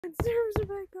Servers are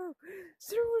back up!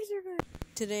 Servers are back!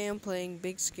 Today I'm playing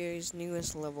Big Scary's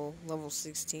newest level, level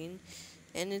 16,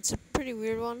 and it's a pretty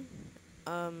weird one.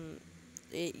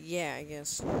 Yeah, I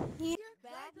guess. Yeah.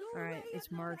 Alright,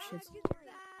 it's March.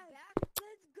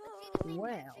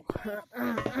 Well.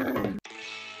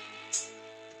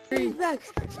 3,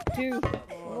 2,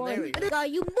 1.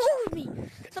 You moved me!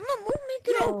 Someone moved me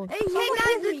to the... Hey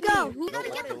guys, let's go! You gotta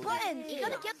get the buttons! You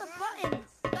gotta get the buttons!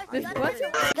 This button?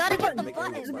 You gotta get the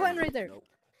buttons! There's a button right there.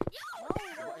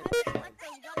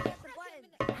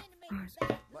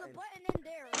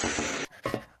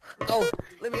 Oh,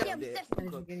 let me get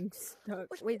I'm getting stuck.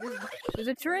 Wait, there's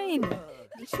a train!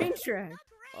 The train track!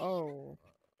 Oh.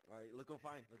 Alright, let's go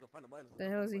find the buttons. The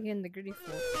hell is he hitting the gritty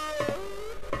for?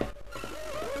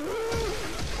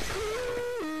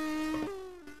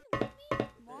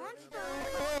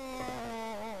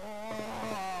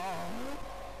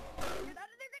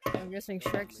 I'm guessing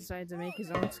Shrek decided to make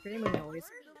his own screaming noise.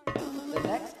 The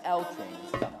next L train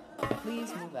is coming.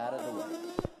 Please move out of the way.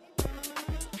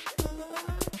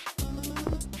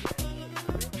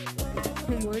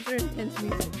 Why is there intense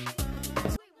music?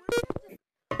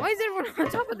 Why is everyone on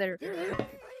top of there?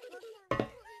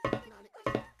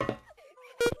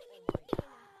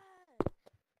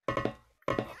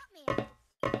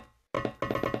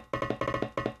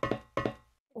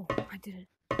 Oh, I did it.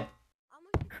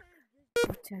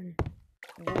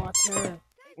 Water.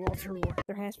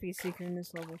 There has to be a secret in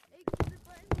this level.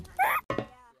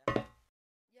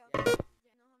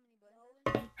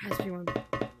 Has to be one.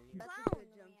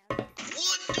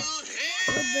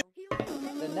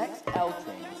 The next L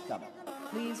train is coming.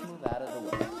 Please move out of the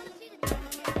way.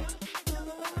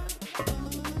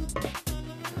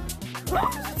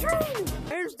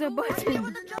 Where's the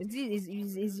button?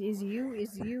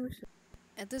 Is you?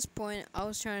 At this point, I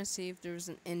was trying to see if there was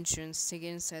an entrance to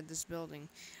get inside this building.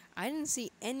 I didn't see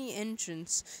any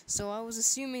entrance, so I was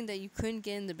assuming that you couldn't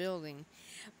get in the building.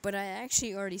 But I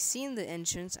actually already seen the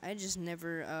entrance, I just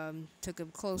never took a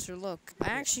closer look. I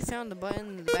actually found the button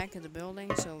in the back of the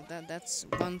building, so that's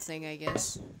one thing, I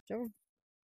guess.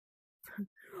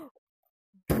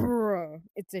 Bruh,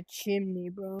 it's a chimney,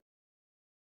 bro.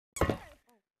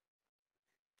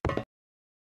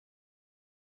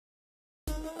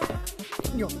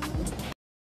 Yo.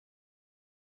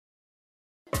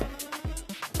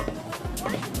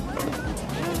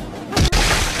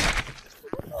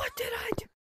 What did I do?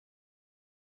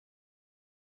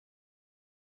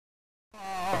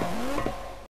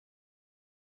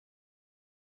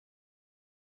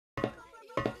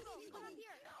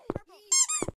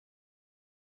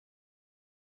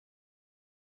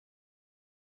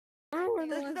 I don't know where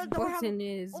the last button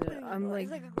is. I'm like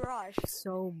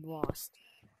so lost.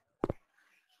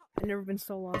 I've never been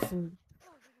so lost in.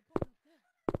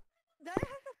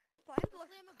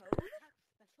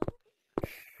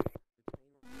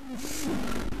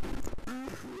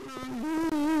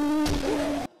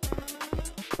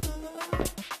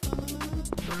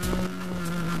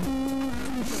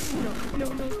 No.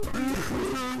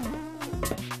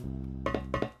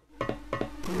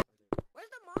 Where's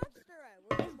the monster at?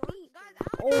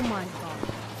 Oh my god.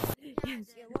 Yes.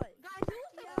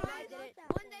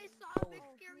 One day saw a big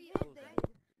scary ending.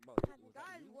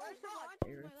 Guys, where's the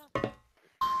monster?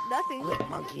 Nothing. Quit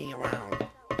monkeying around.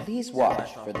 Please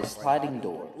watch for the sliding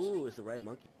doors. Ooh, it's a red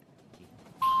monkey.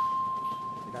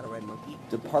 Is that a red monkey?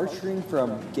 Departing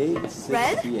from gate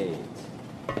 68,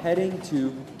 heading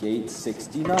to gate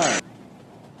 69.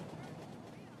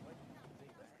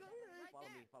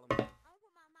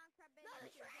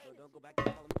 Don't go back and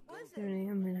follow me. 7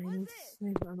 a.m. and I need to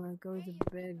sleep. I'm gonna go to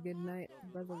bed. Good night.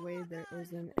 By the way, there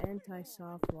is an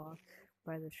anti-soft lock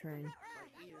by the train.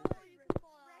 Right here.